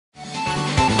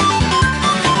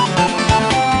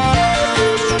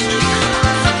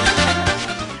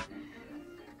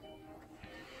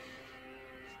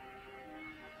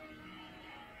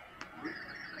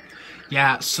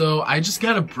Yeah, so I just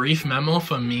got a brief memo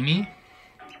from Mimi.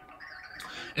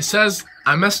 It says,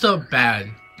 I messed up bad.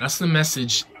 That's the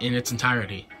message in its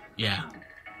entirety. Yeah.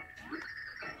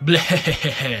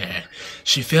 Bleh.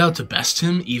 She failed to best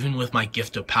him even with my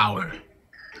gift of power.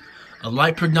 A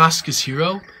light prognosticus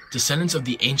hero, descendants of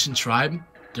the ancient tribe,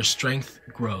 their strength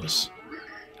grows.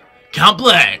 Count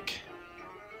Black!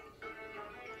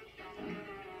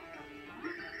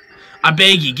 I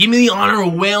beg you, give me the honor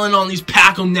of wailing on these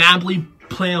Paco-Nably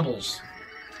plambles.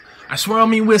 I swear on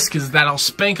me whiskers that I'll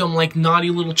spank them like naughty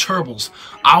little churbles.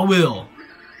 I will.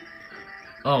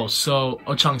 Oh, so,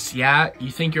 Chunks, yeah,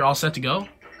 you think you're all set to go?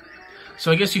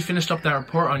 So I guess you finished up that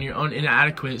report on your own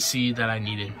inadequacy that I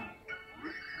needed.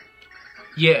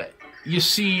 Yeah, you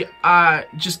see, I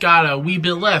just got a wee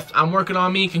bit left. I'm working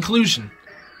on me conclusion.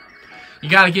 You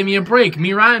gotta give me a break.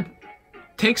 Me, Ryan?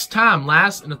 Takes time,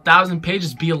 lass, and 1,000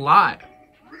 pages be a lot.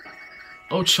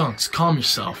 Oh, Chunks, calm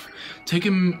yourself. Take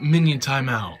a minion time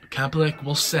out. Count Black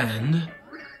will send...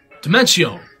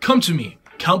 Dimentio, come to me.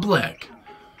 Count Black.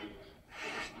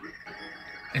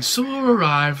 And so will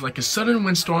arrive like a sudden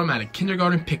windstorm at a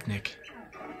kindergarten picnic.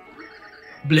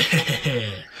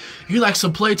 Bleh. You like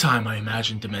some playtime, I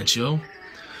imagine, Dimentio.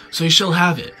 So you shall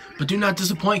have it, but do not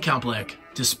disappoint, Count Black.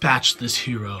 Dispatch this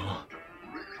hero.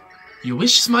 Your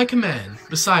wish is my command.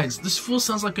 Besides, this fool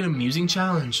sounds like an amusing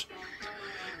challenge.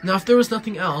 Now, if there was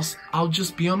nothing else, I'll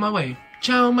just be on my way.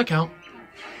 Ciao, my count.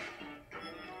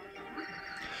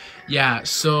 Yeah,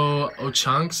 so,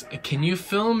 Chunks, can you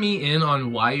fill me in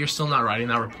on why you're still not writing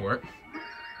that report?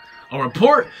 A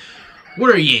report?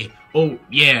 What are ye? Oh,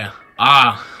 yeah.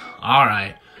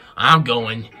 Alright. I'm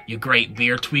going, you great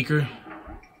beer tweaker.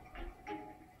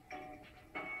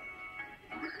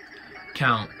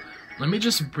 Count. Let me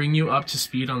just bring you up to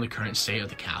speed on the current state of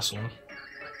the castle.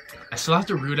 I still have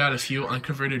to root out a few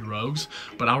unconverted rogues,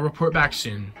 but I'll report back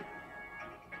soon.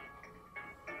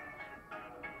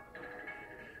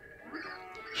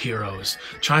 Heroes,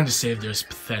 trying to save their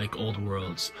pathetic old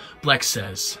worlds. Black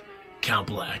says, Count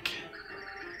Black.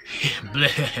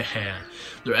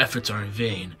 Their efforts are in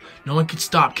vain. No one can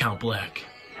stop Count Black.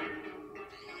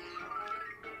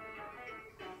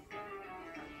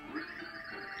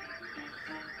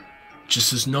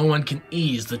 Just as no one can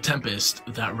ease the tempest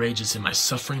that rages in my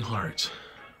suffering heart.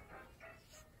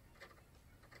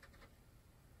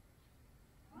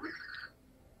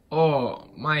 Oh,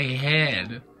 my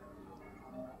head.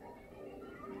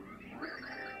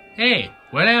 Hey,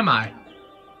 where am I?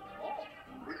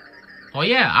 Oh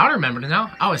yeah, I remember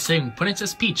now. I was saving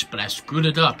Princess Peach, but I screwed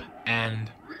it up, and...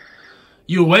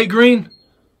 You awake, Green?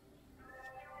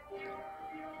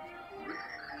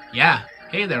 Yeah.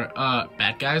 Hey there,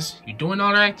 bad guys. You doing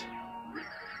alright?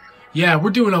 Yeah, we're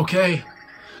doing okay.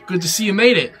 Good to see you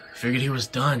made it. Figured he was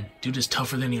done. Dude is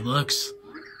tougher than he looks.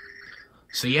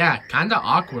 So yeah, kinda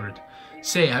awkward.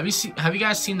 Say, have you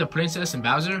guys seen the Princess and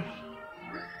Bowser?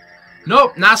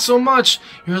 Nope, not so much.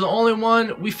 You're the only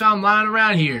one we found lying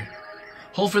around here.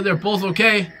 Hopefully they're both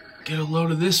okay. Get a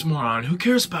load of this moron. Who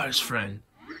cares about his friend?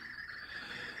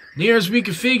 Near as we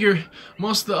can figure,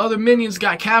 most of the other minions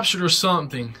got captured or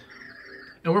something.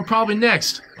 And we're probably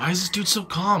next. Why is this dude so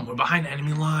calm? We're behind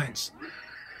enemy lines.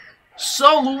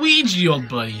 So, Luigi, old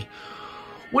buddy,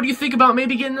 what do you think about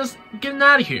maybe getting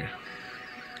out of here?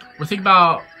 We're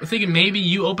thinking maybe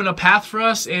you open a path for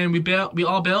us and we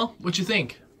all bail. What you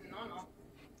think?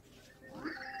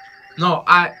 No,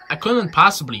 I couldn't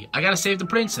possibly. I gotta save the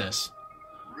princess.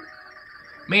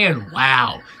 Man,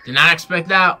 wow. Did not expect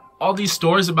that. All these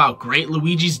stories about great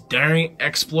Luigi's daring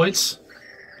exploits.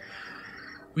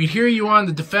 We'd hear you on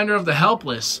the defender of the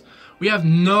helpless. We have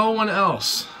no one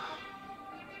else.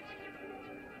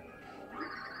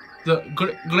 The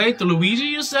great Luigi,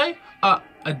 you say?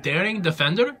 A daring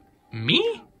defender?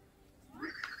 Me?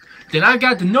 Then I've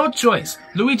got no choice.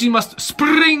 Luigi must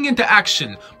spring into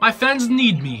action. My fans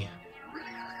need me.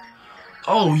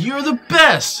 Oh, you're the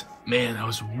best! Man, that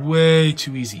was way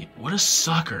too easy. What a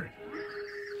sucker.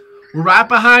 We're right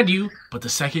behind you, but the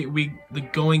second the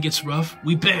going gets rough,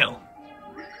 we bail.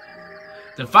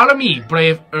 Then follow me,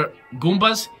 brave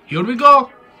Goombas. Here we go.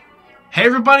 Hey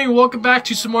everybody, welcome back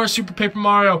to some more Super Paper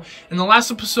Mario. In the last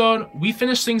episode, we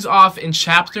finished things off in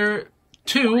Chapter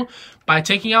 2 by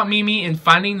taking out Mimi and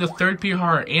finding the third pure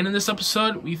heart. And in this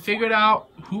episode, we figured out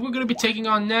who we're going to be taking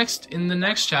on next in the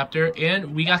next chapter,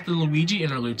 and we got the Luigi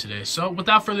interlude today. So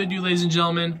without further ado, ladies and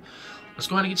gentlemen, let's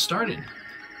go ahead and get started.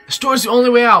 The store's the only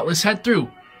way out. Let's head through.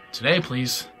 Today,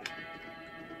 please.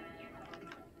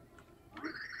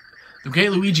 The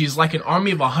Great Luigi is like an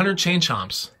army of 100 chain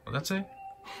chomps. What'd that say?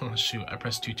 Oh shoot, I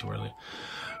pressed 2 too early.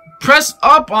 Press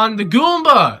up on the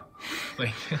Goomba!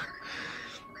 Like,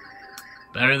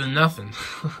 Better than nothing.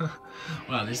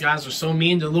 Wow, these guys are so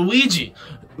mean to Luigi.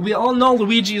 We all know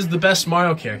Luigi is the best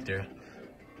Mario character.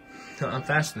 I'm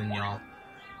faster than y'all.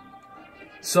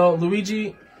 So,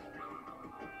 Luigi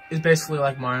is basically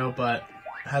like Mario, but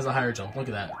has a higher jump. Look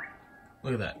at that.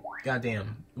 Look at that.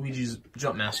 Goddamn. Luigi's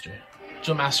Jump Master.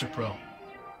 Jump Master Pro.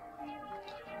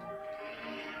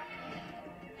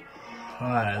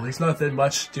 Alright, there's nothing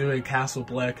much to do in Castle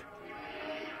Black.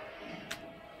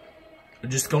 We're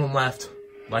just going left,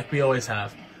 like we always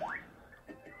have.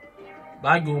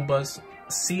 Bye, Goombas.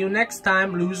 See you next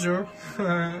time, loser.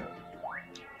 God,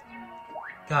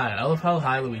 I love how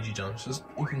high Luigi jumps. Just,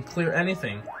 you can clear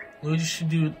anything. Luigi should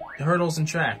do hurdles and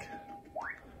track.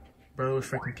 Bro would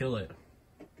freaking kill it.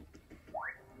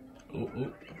 Ooh,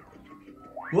 ooh.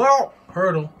 Whoa!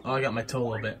 Hurdle. Oh, I got my toe a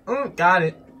little bit. Got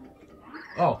it.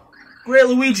 Oh. Great,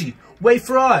 Luigi. Wait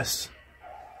for us.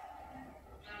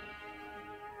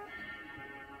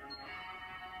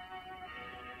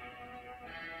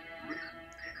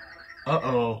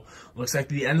 Uh-oh. Looks like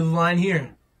the end of the line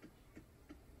here.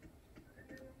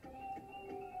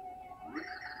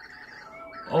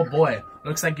 Oh boy.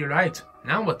 Looks like you're right.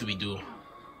 Now what do we do?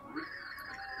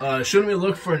 Shouldn't we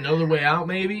look for another way out,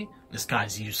 maybe? This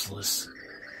guy's useless.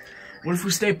 What if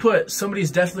we stay put? Somebody's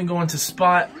definitely going to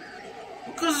spot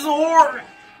Kazor!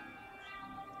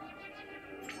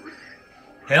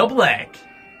 Hail Black!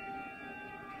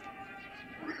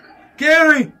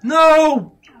 Gary!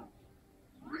 No!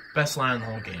 Best line in the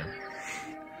whole game.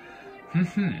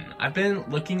 I've been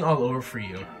looking all over for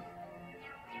you.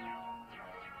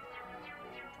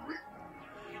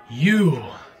 You!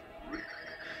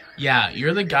 Yeah,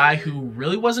 you're the guy who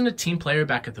really wasn't a team player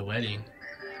back at the wedding.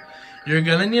 You're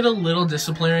gonna need a little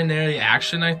disciplinary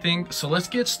action, I think, so let's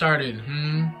get started,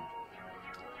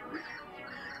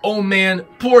 Oh man,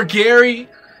 poor Gary!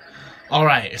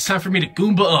 Alright, it's time for me to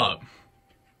Goomba up.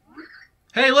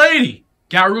 Hey lady!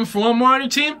 Got room for one more on your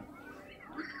team?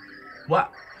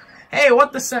 What? Hey,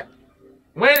 what the sec?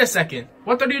 Wait a second.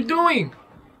 What are you doing?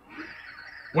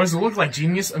 What does it look like,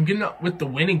 genius? I'm getting up with the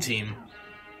winning team.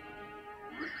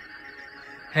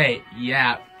 Hey,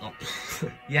 yeah. Oh.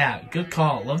 Yeah, good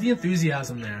call. Love the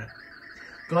enthusiasm there.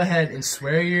 Go ahead and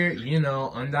swear your,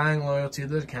 undying loyalty to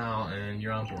the account, and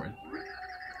you're on board.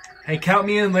 Hey, count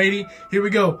me in, lady. Here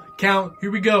we go. Count.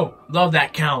 Here we go. Love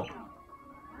that count.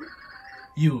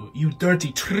 You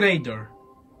dirty traitor.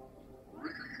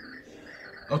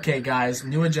 Okay, guys,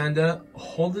 new agenda.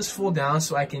 Hold this fool down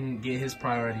so I can get his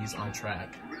priorities on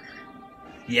track.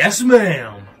 Yes,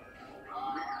 ma'am.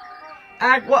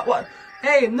 What?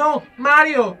 Hey, no,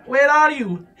 Mario, where are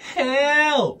you?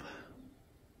 Help!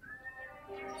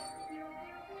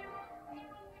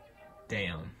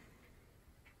 Damn.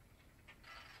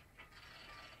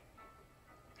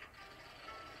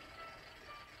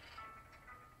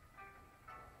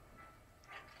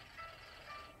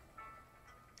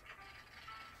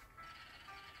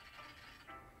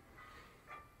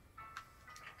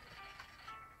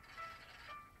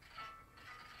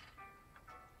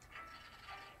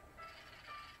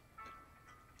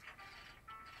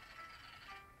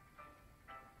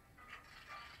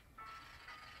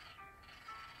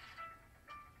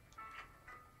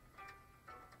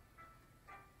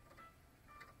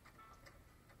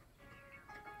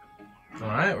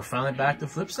 Alright, we're finally back to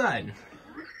flip side.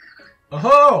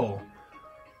 Oh-ho!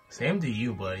 Same to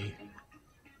you, buddy.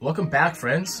 Welcome back,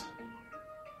 friends.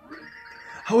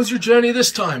 How was your journey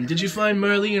this time? Did you find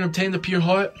Merly and obtain the pure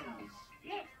heart?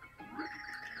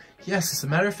 Yes, as a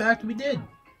matter of fact, we did.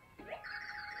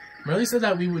 Merly said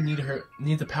that we would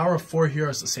need the power of 4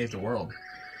 heroes to save the world.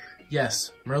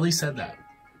 Yes, Merly said that.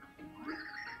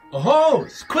 Oh-ho!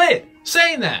 Quit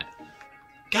saying that!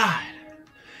 God.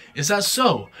 Is that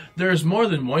so? There is more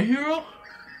than one hero?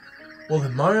 Well,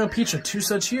 if Mario and Peach are 2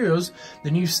 such heroes,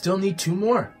 then you still need 2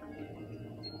 more.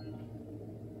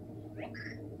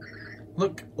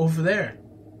 Look, over there.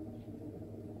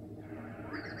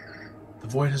 The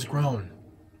void has grown.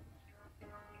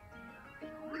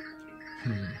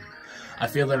 I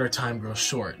feel that our time grows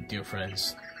short, dear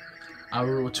friends. I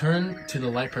will return to the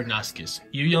light prognosticus.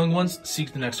 You young ones,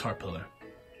 seek the next heart pillar.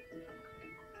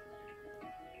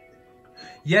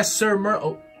 Yes, sir,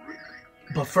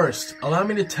 but first, allow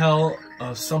me to tell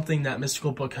something that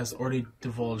mystical book has already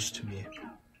divulged to me.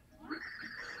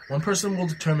 One person will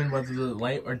determine whether the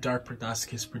light or dark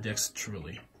prognosticus predicts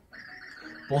truly.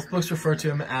 Both books refer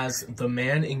to him as the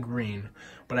man in green,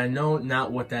 but I know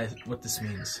not what this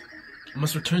means. I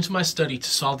must return to my study to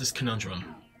solve this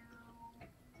conundrum.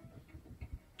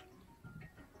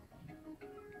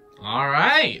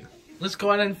 Alright! Let's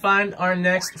go ahead and find our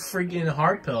next freaking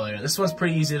heart pillar. This one's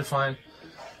pretty easy to find.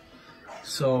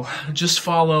 So just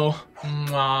follow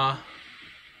mwah.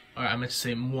 Or I meant to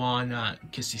say mwah,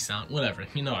 not kissy sound. Whatever,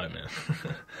 you know what I meant.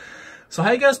 So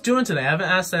how you guys doing today? I haven't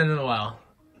asked that in a while.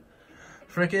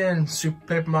 Freaking Super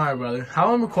Paper Mario Brother.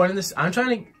 How I'm recording this, I'm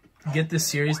trying to get this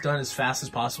series done as fast as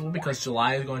possible because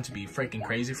July is going to be freaking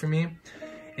crazy for me.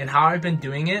 And how I've been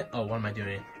doing it, oh, what am I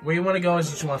doing? Where you want to go is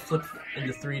you just want to flip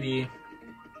into 3D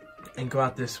and go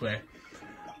out this way.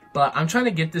 But I'm trying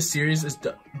to get this series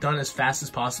done as fast as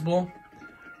possible.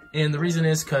 And the reason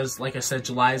is because, like I said,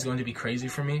 July is going to be crazy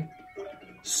for me.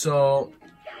 So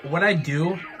what I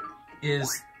do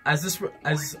is,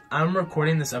 as I'm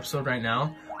recording this episode right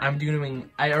now,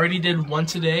 I already did one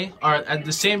today, or at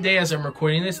the same day as I'm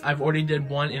recording this, I've already did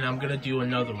one, and I'm gonna do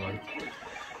another one.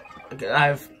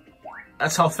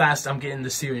 That's how fast I'm getting the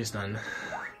series done.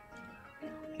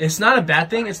 It's not a bad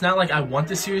thing. It's not like I want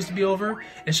the series to be over.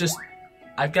 It's just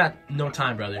I've got no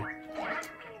time, brother.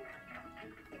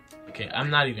 Okay, I'm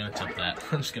not even gonna attempt that.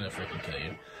 I'm just gonna freaking kill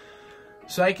you.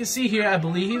 So I can see here, I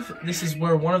believe this is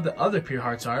where one of the other pure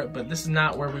hearts are, but this is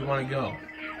not where we want to go.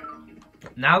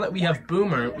 Now that we have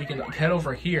Boomer, we can head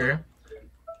over here,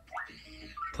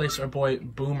 place our boy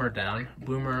Boomer down,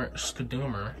 Boomer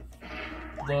Skadoomer,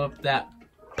 blow up that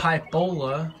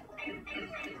Pipola,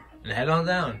 and head on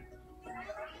down.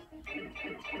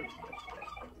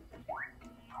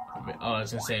 Oh, I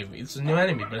was gonna say, it's a new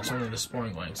enemy, but it's only the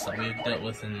Sporing Wanks that we dealt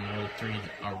with in World 3,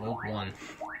 or World 1.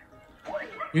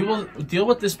 We will deal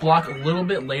with this block a little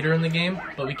bit later in the game,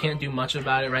 but we can't do much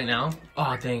about it right now.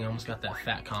 Oh, dang, I almost got that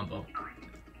fat combo.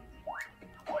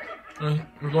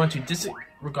 We're going to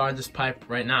disregard this pipe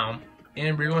right now,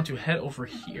 and we're going to head over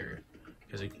here.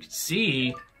 Because you can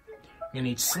see, we're going to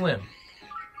need Slim.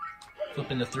 Flip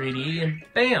into 3D, and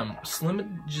bam!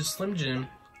 Slim Jim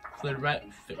fit right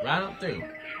on through.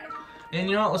 And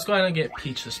you know what? Let's go ahead and get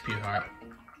Peach this pure heart.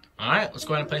 Alright, let's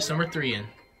go ahead and place number 3 in.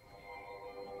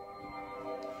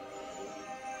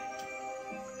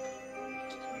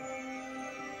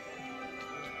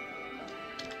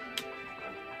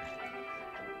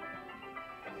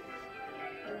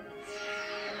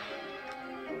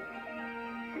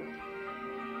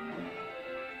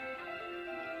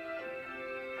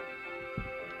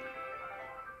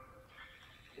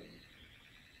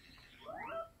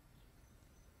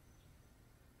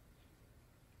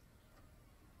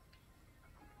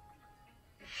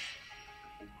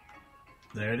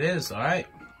 There it is. Alright.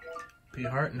 Pure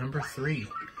heart number 3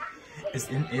 is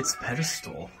in its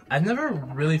pedestal. I've never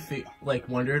really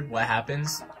wondered what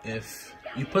happens if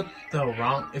you put the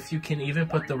wrong, if you can even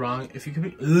put the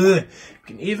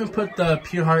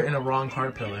pure heart in a wrong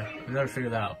heart pillar. I've never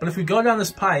figured that out. But if we go down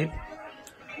this pipe,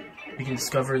 we can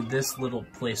discover this little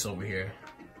place over here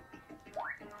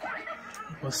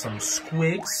with some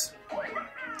squiglets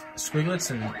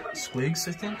and squigs,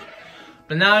 I think.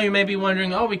 But now you may be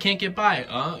wondering, oh, we can't get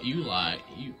by. You lie.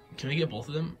 Can we get both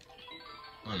of them?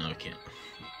 Oh, no, we can't.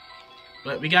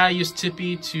 But we gotta use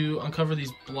Tippy to uncover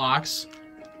these blocks,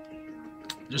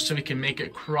 just so we can make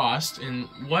it crossed. And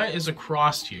what is a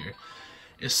crossed here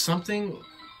is something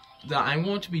that I'm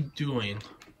going to be doing,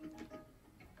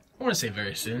 I want to say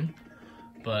very soon,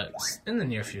 but in the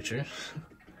near future.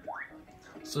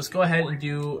 So let's go ahead and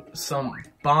do some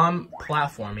bomb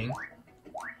platforming.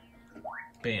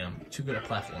 Bam, too good at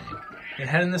platforming. And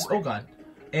head in this, oh god.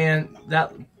 And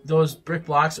those brick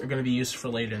blocks are going to be used for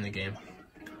later in the game.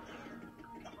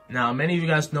 Now, many of you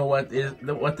guys know what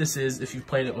this is if you've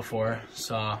played it before.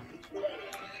 So,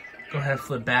 go ahead and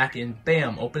flip back and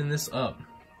bam, open this up.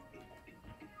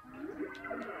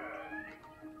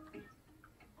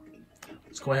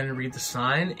 Let's go ahead and read the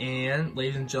sign. And,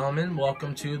 ladies and gentlemen,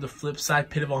 welcome to the Flipside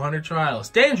Pit of 100 Trials.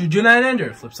 Danger, do not enter!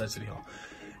 Flipside City Hall.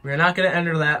 We're not going to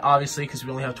enter that, obviously, because we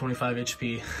only have 25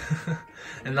 HP.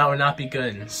 And that would not be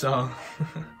good. So,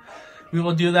 we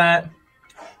will do that.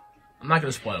 I'm not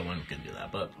going to spoil it when we can do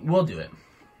that, but we'll do it.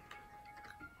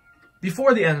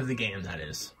 Before the end of the game, that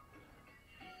is.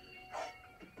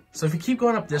 So if you keep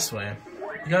going up this way,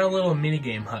 you got a little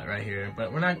mini-game hut right here,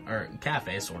 but we're not, or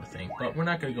cafe sort of thing, but we're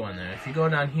not going to go in there. If you go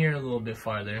down here a little bit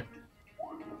farther,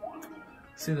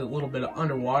 see the little bit of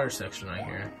underwater section right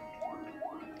here.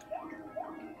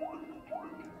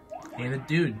 And a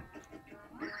dude.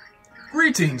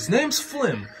 Greetings, name's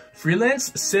Flim.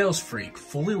 Freelance sales freak,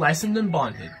 fully licensed and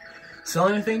bonded. Sell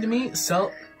anything to me,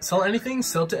 sell anything,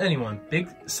 sell to anyone.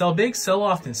 Sell big, sell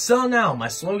often. Sell now, my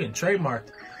slogan,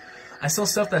 trademarked. I sell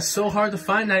stuff that's so hard to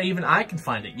find, not even I can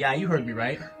find it. Yeah, you heard me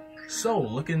right. So,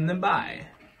 looking them buy.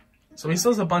 So he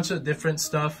sells a bunch of different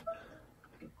stuff.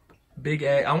 Big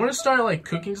A. I want to start like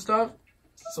cooking stuff,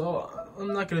 so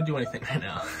I'm not going to do anything right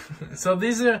now. So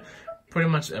these are pretty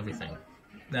much everything.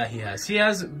 that he has. He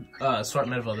has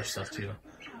assortment of other stuff too.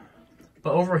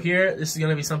 But over here, this is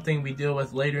going to be something we deal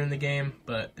with later in the game,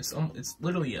 but it's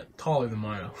literally taller than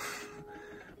Mario.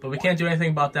 But we can't do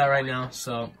anything about that right now,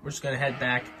 so we're just going to head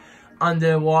back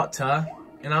underwater.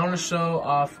 And I want to show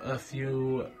off a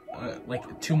few,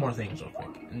 like 2 more things real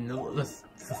quick. And the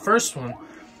first one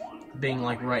being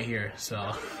like right here,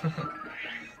 so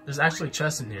there's actually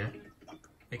chests in here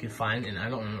you can find, and I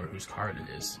don't remember whose card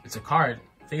it is. It's a card.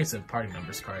 I think it's a party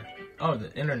member's card. Oh,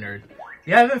 the inner nerd.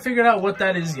 Yeah, I haven't figured out what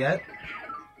that is yet,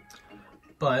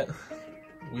 but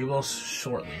we will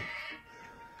shortly.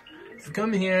 If you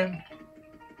come here,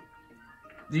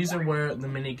 these are where the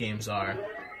mini games are.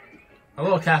 A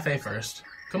little cafe first.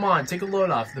 Come on, take a load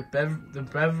off. The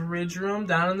beverage room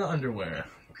down in the underwear.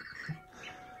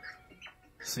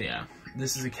 So yeah,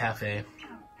 this is a cafe.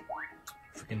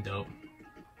 Freaking dope.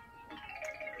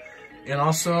 And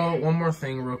also, one more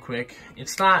thing real quick.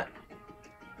 It's not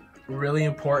really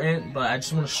important, but I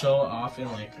just want to show it off in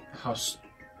like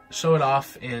show it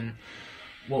off in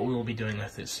what we will be doing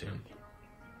with it soon.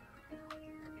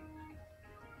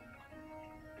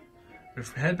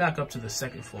 If we head back up to the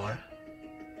 2nd floor,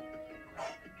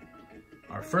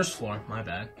 our 1st floor, my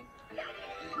bad.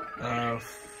 Oh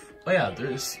yeah,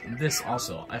 there's this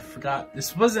also. I forgot.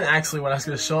 This wasn't actually what I was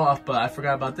going to show off, but I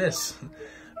forgot about this.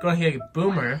 Go ahead and get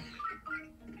Boomer.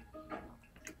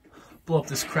 Blow up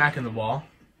this crack in the wall.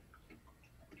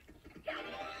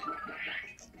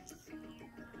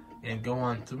 And go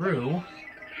on through. You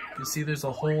can see there's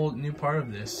a whole new part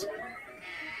of this.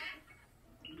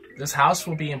 This house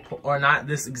will be important, or not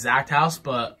this exact house,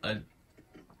 but a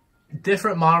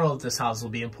different model of this house will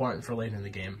be important for later in the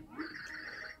game.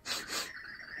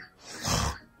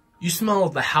 You smell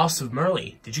the house of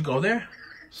Merle. Did you go there?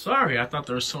 Sorry, I thought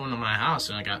there was someone in my house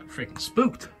and I got freaking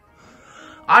spooked.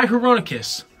 I,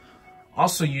 Heronicus,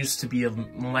 also used to be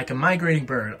like a migrating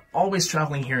bird, always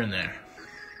traveling here and there.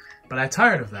 But I'm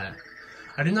tired of that.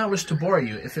 I do not wish to bore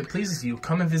you. If it pleases you,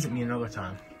 come and visit me another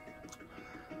time.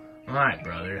 Alright,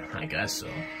 brother. I guess so.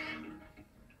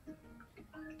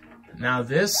 Now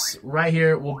this right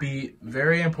here will be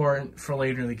very important for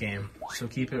later in the game, so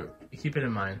keep it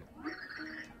in mind.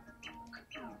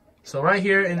 So right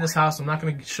here in this house, I'm not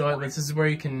going to show it, but this is where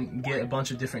you can get a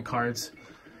bunch of different cards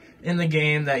in the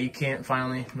game that you can't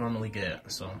finally normally get.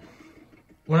 So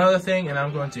one other thing, and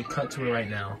I'm going to cut to it right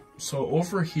now. So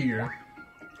over here,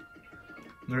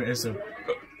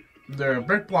 there are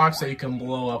brick blocks that you can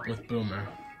blow up with Boomer.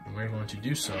 And we're going to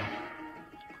do so.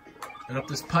 And up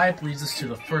this pipe leads us to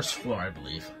the 1st floor, I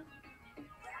believe.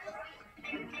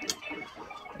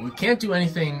 We can't do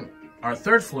anything. Our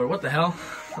 3rd floor, what the hell?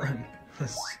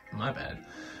 My bad.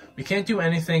 We can't do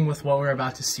anything with what we're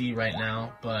about to see right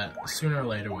now, but sooner or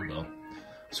later we will.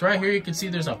 So right here you can see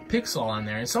there's a pixel on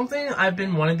there. And something I've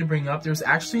been wanting to bring up, there's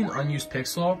actually an unused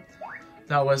pixel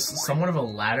that was somewhat of a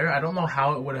ladder. I don't know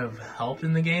how it would have helped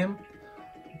in the game,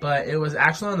 but it was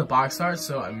actually on the box art,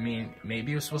 so I mean,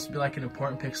 maybe it was supposed to be like an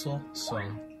important pixel. So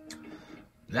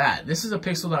this is a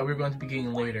pixel that we're going to be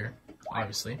getting later,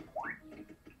 obviously,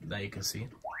 that you can see.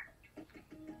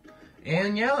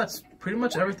 And yeah, that's pretty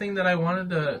much everything that I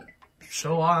wanted to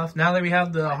show off. Now that we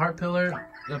have the heart pillar,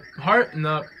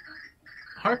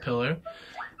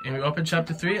 and we open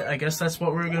chapter 3, I guess that's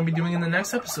what we're going to be doing in the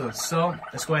next episode. So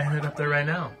let's go ahead and head up there right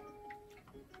now.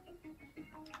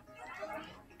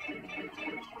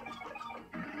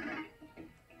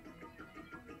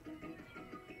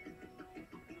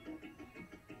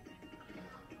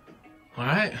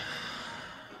 Alright,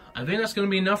 I think that's going to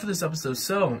be enough for this episode.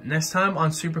 So, next time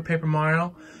on Super Paper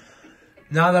Mario,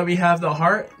 now that we have the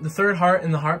 3rd heart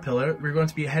in the heart pillar, we're going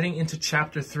to be heading into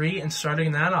Chapter 3 and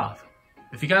starting that off.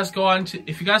 If you guys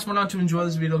went on to enjoy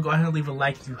this video, go ahead and leave a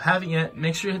like. If you haven't yet,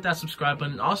 make sure you hit that subscribe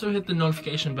button. Also hit the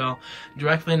notification bell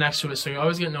directly next to it so you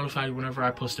always get notified whenever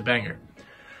I post a banger.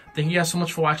 Thank you guys so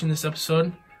much for watching this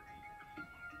episode.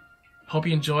 Hope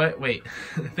you enjoy it. Wait.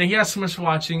 Thank you guys so much for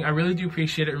watching. I really do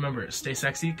appreciate it. Remember, stay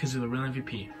sexy because you're the real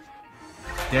MVP.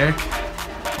 Derek,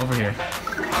 over here.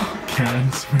 Karen,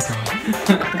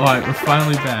 alright, we're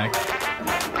finally back.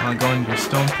 Want to go into your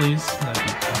stone, please? That'd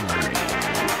be great.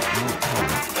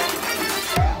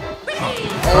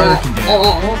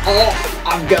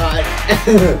 I'm God.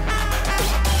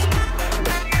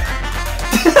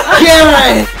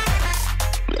 Karen!